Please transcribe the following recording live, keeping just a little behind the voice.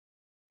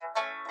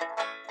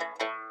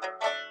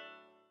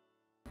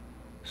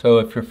So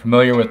if you're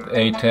familiar with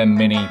ATEM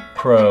Mini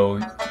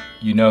Pro,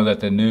 you know that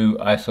the new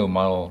ISO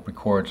model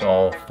records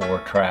all 4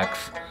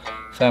 tracks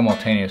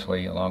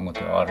simultaneously along with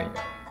the audio.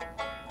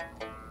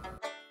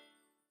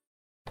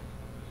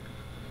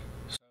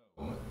 So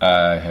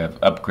I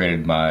have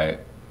upgraded my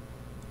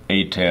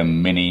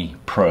ATEM Mini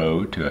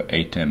Pro to an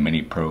ATEM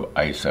Mini Pro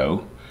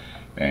ISO,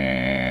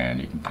 and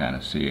you can kind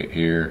of see it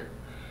here.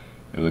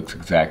 It looks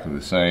exactly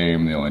the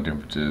same. The only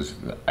difference is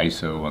the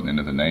ISO on the end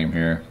of the name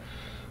here.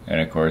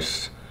 And of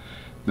course,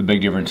 the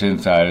big difference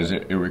inside is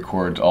it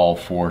records all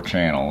 4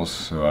 channels.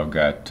 So I've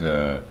got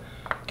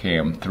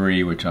cam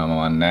 3, which I'm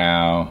on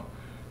now.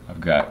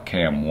 I've got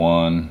cam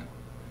 1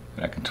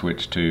 that I can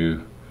switch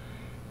to.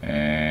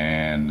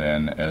 And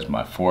then as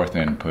my 4th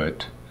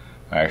input,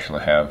 I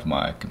actually have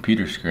my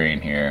computer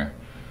screen here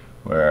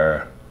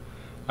where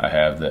I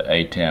have the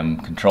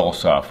ATEM control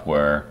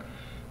software,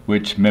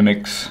 which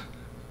mimics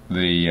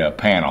the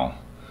panel.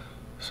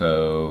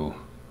 So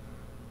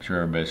I'm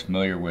sure everybody's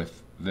familiar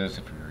with this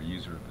if you're a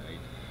user of ATEM.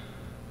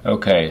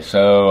 Okay,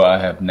 so I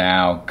have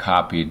now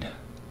copied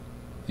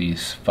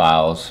these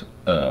files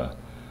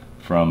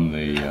from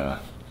the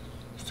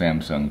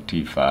Samsung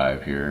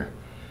T5 here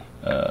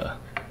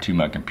to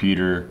my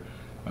computer.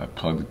 I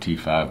plugged the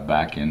T5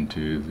 back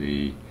into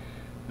the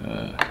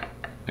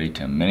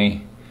ATEM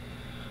Mini,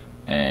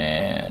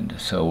 and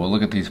so we'll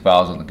look at these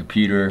files on the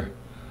computer.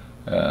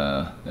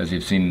 As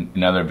you've seen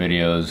in other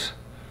videos,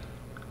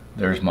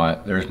 there's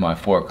my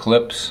 4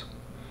 clips.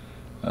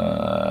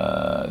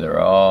 They're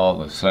all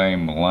the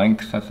same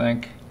length, I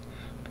think.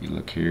 If you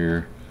look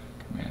here,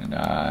 Command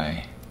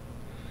I.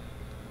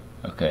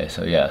 Okay,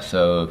 so yeah,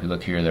 so if you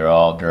look here, they're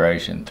all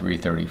duration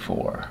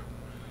 334.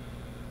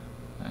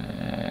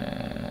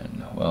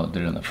 And well, it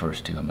did it on the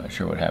first 2. I'm not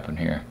sure what happened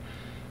here,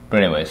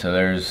 but anyway, so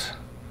there's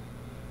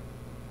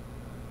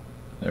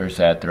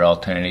that. They're all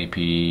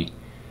 1080p.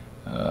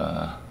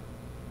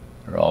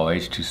 They're all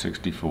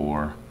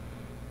H.264.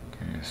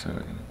 Okay, so I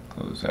can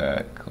close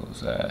that, close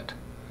that,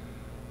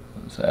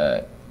 close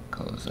that,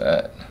 close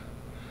that,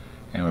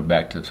 and we're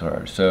back to the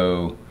start.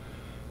 So,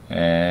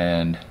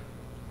 and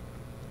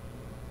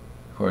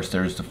of course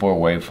there's the 4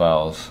 WAV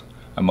files.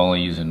 I'm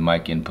only using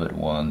mic input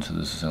 1, so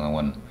this is the only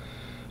one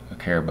I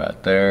care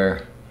about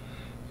there.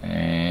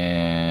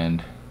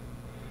 And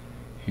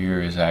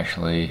here is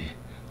actually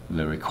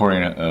the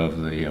recording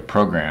of the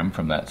program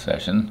from that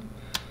session.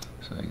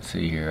 So you can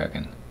see here, I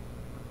can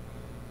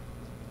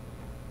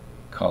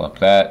call up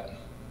that.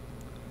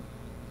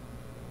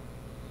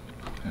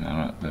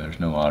 And there's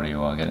no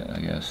audio, I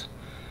guess.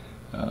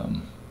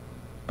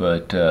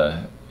 But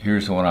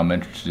here's the one I'm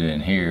interested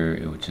in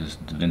here, which is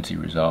DaVinci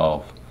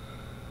Resolve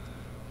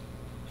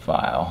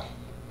file.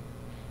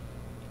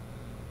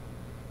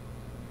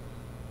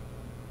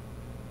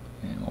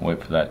 And we'll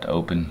wait for that to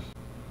open.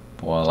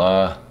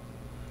 Voila.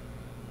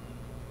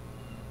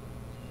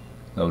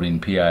 Loading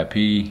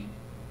PIP.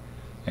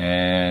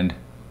 And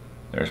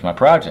there's my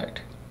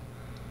project.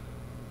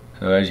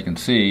 So as you can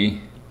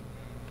see,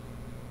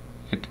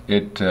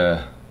 it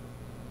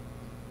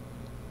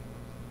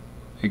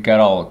got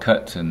all the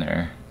cuts in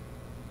there,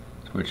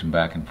 switching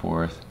back and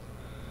forth,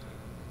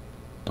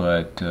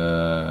 but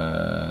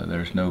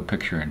there's no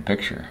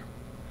picture-in-picture,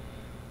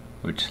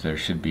 which there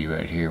should be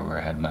right here where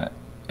I had my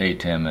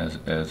ATEM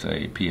as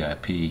a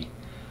PIP,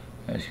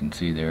 as you can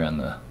see there on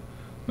the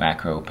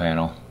macro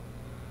panel.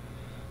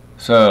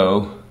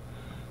 So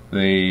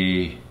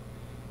the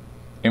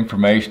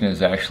information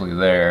is actually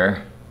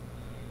there.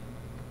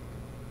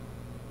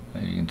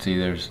 As you can see,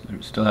 there's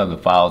still have the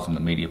files in the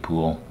media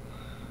pool,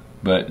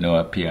 but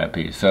no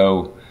PIP.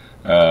 So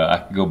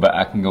I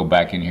can go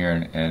back in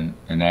here and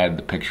add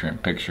the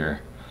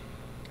picture-in-picture.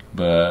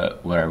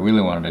 But what I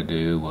really wanted to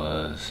do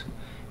was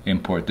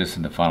import this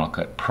into Final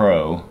Cut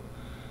Pro.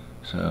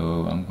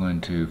 So I'm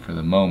going to, for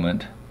the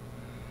moment.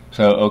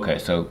 So okay,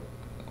 so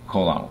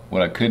hold on.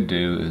 What I could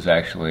do is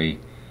actually,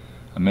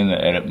 I'm in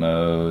the edit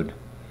mode.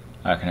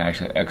 I can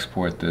actually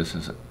export this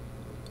as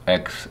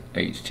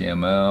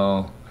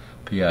XHTML.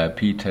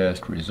 PIP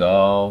test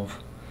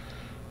resolve,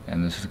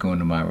 and this is going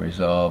to my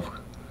resolve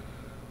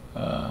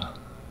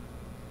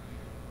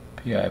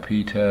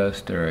PIP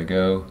test. There I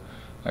go.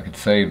 I could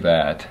save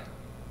that.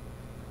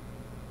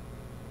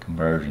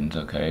 Conversions,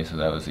 okay, so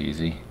that was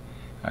easy.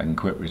 I can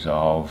quit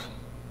resolve.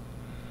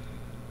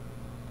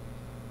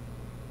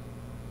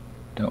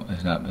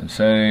 Has not been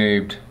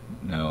saved.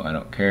 No, I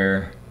don't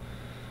care.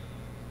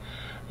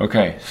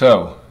 Okay,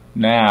 so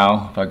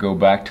now if I go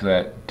back to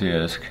that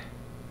disk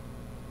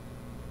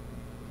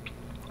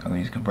on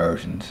these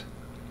conversions,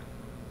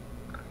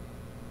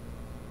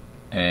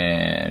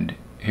 and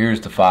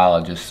here's the file I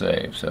just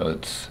saved. So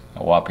it's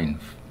a whopping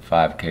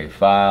 5K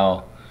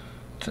file.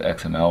 It's an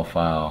XML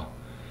file.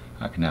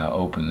 I can now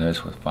open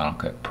this with Final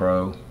Cut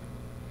Pro,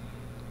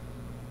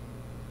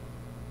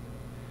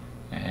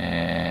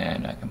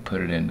 and I can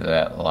put it into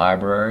that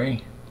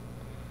library.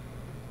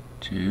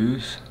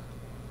 Choose.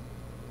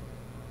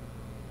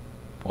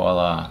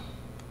 Voila,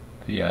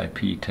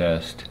 PIP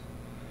test.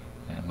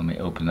 And let me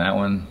open that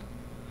one.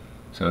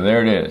 So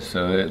there it is.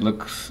 So it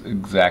looks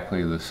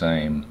exactly the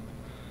same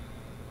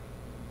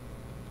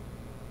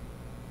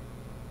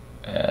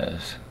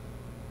as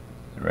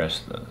the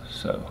rest of those.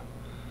 So,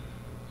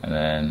 and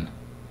then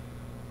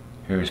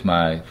here's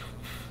my,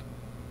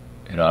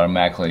 it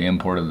automatically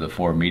imported the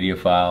 4 media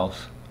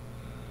files.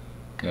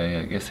 Okay,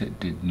 I guess it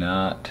did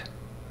not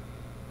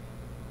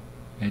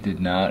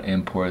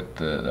import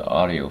the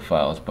audio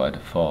files by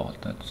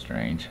default. That's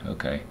strange.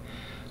 Okay.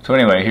 So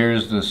anyway,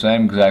 here's the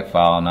same exact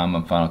file, and I'm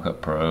in Final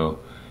Cut Pro.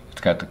 It's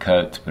got the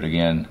cuts, but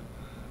again,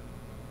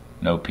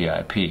 no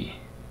PIP.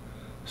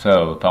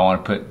 So if I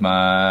want to put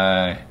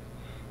my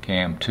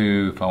Cam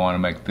 2, if I want to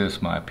make this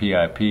my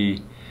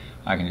PIP,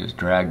 I can just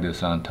drag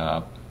this on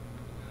top.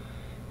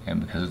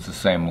 And because it's the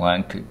same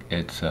length,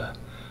 it's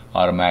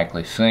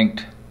automatically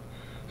synced.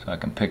 So I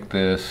can pick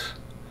this,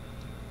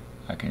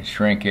 I can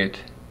shrink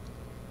it,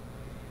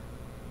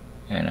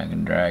 and I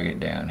can drag it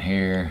down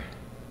here.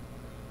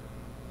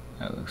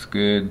 That looks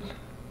good.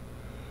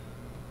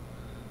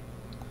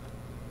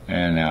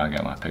 And now I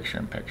got my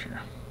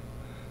picture-in-picture.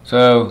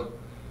 So,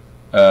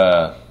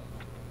 I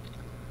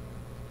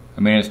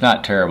mean, it's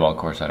not terrible. Of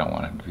course, I don't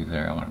want it to be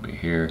there. I want it to be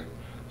here.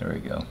 There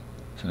we go.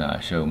 So now I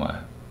show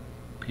my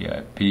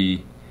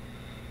PIP,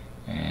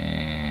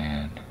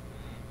 and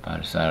if I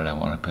decided I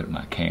want to put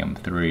my Cam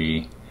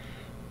 3,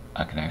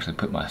 I can actually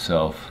put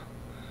myself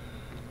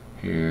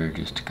here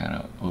just to kind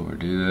of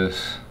overdo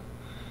this,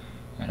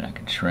 and I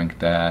can shrink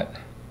that.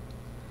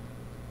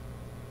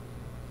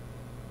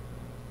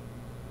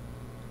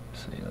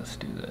 Let's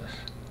do this.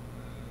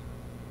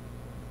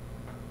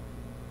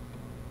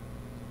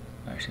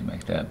 Actually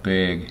make that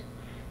big,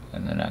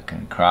 and then I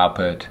can crop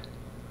it.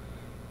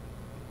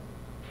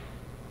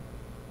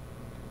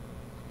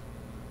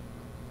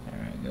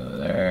 There I go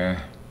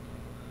there.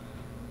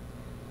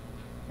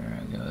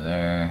 There I go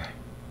there.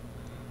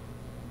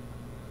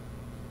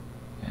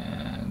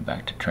 And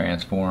back to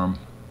transform.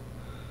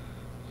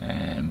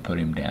 And put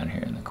him down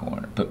here in the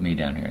corner. Put me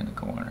down here in the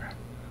corner.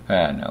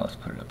 No, let's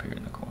put it up here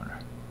in the corner.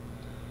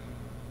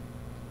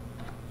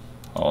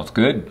 All's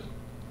good.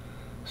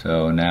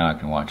 So now I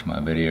can watch my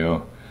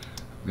video.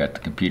 I've got the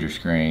computer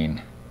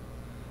screen,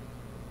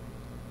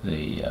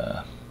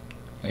 the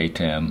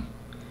ATEM,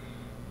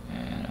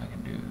 and I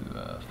can do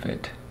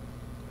fit.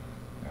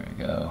 There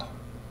we go.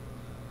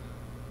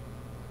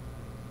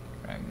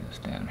 Drag this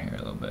down here a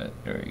little bit.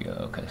 There you go.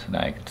 Okay, so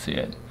now you can see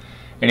it.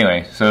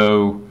 Anyway,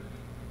 so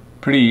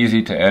pretty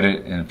easy to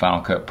edit in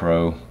Final Cut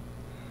Pro.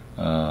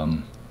 I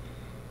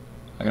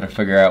gotta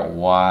figure out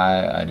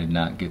why I did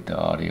not get the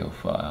audio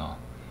file.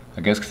 I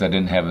guess because I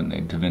didn't have it in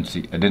the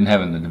DaVinci. I didn't have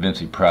it in the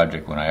DaVinci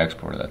project when I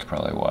exported. That's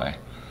probably why.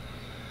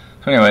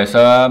 So anyway,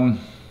 so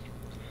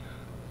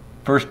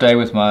first day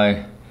with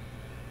my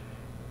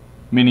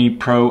Mini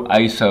Pro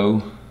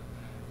ISO,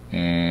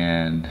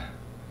 and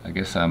I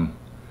guess I'm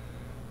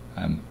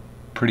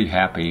pretty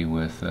happy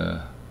with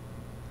the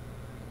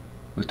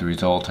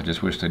results. I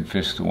just wish they'd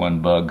fixed the one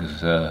bug.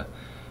 Cause,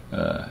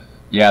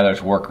 yeah, there's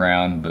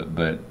workaround,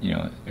 but you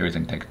know,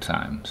 everything takes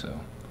time. So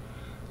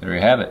there you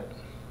have it.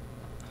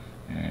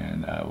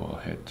 And I will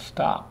hit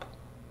stop.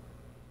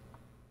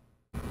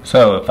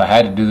 So if I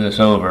had to do this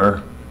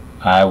over,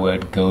 I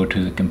would go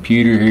to the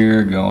computer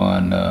here, go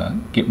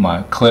on, get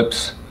my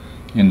clips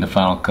into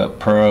Final Cut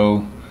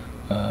Pro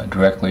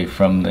directly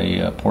from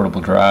the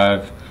portable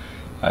drive.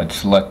 I'd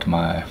select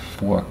my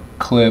 4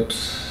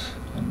 clips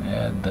and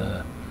add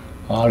the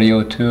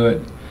audio to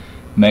it,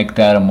 make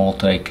that a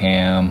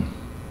multicam.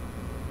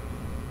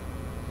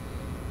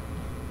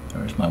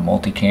 There's my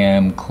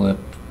multicam clip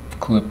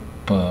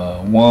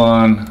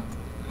 1.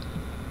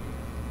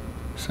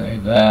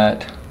 Save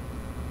that,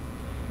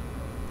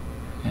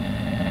 and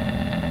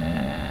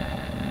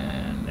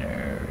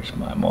there's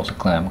my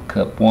MultiCam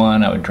Clip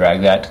 1. I would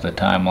drag that to the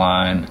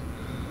timeline.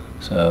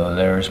 So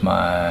there's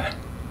my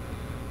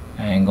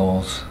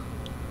angles.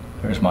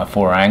 There's my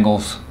 4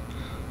 angles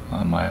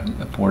on my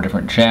 4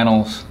 different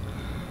channels,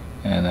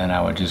 and then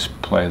I would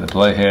just play the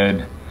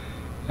playhead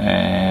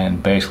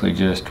and basically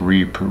just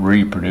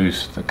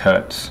reproduce the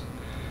cuts.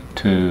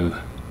 2,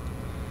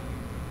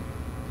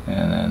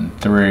 and then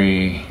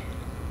 3,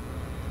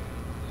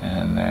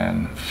 and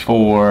then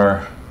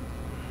 4,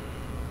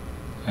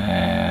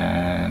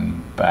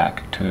 and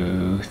back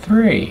to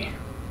 3.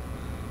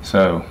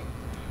 So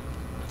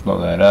blow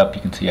that up,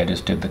 you can see I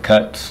just did the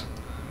cuts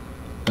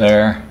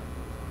there.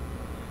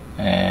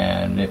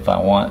 And if I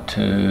want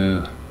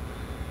to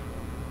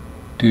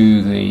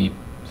do the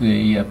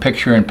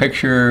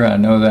picture-in-picture, I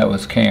know that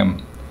was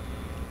Cam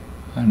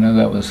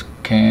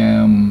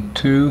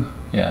 2.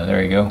 Yeah,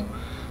 there you go.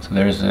 So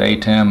there's the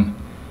ATEM.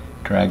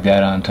 Drag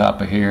that on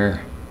top of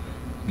here.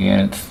 Again,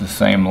 it's the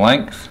same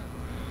length.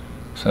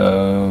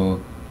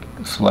 So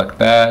select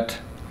that.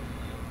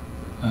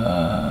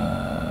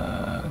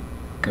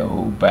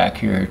 Go back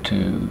here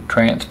to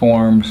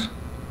transforms.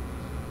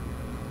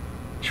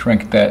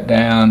 Shrink that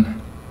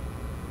down.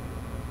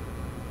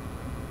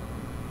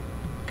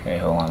 Okay,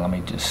 hold on. Let me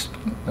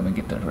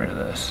get rid of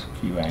this.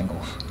 View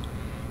angles.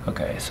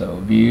 Okay, so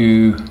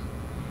view.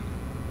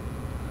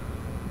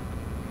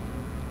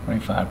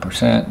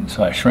 25%.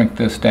 So I shrink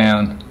this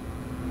down.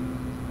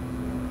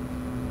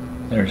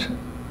 There's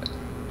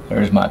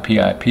my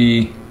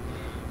PIP.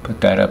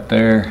 Put that up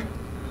there,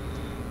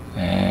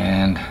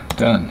 and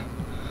done.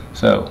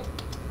 So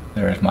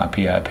there's my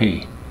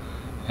PIP.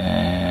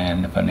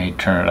 And if I need to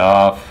turn it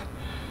off,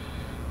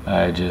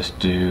 I just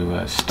do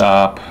a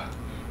stop,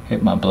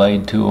 hit my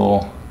blade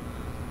tool,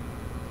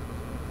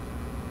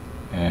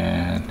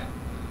 and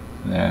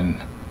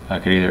then I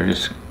could either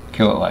just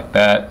kill it like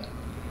that,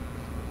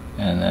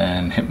 and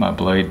then hit my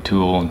blade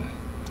tool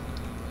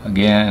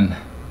again,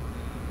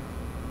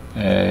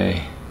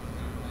 and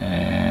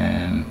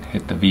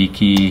hit the V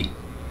key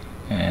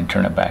and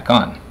turn it back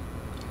on.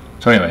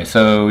 So anyway,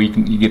 so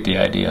you get the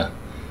idea.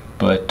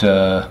 But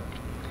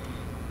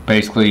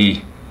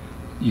basically,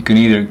 you can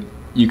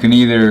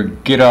either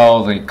get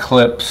all the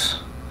clips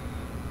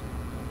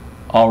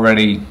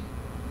already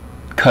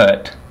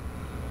cut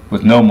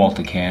with no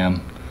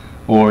multicam,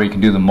 or you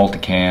can do the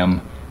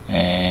multicam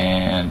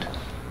and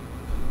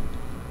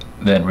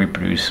then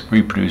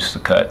reproduce the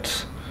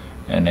cuts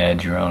and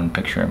add your own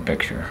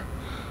picture-in-picture.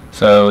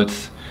 So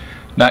it's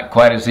not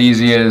quite as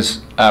easy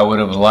as I would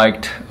have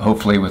liked.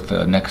 Hopefully with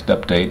the next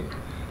update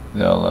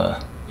they'll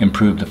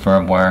improve the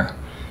firmware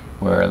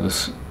where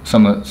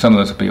some of this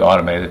will be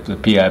automated. The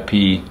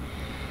PIP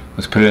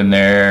was put in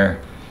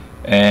there,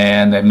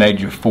 and they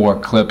made your 4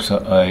 clips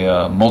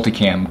a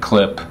multicam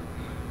clip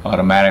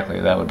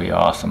automatically. That would be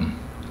awesome.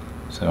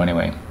 So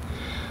anyway,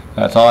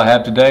 that's all I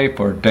have today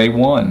for day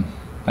 1.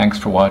 Thanks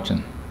for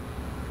watching.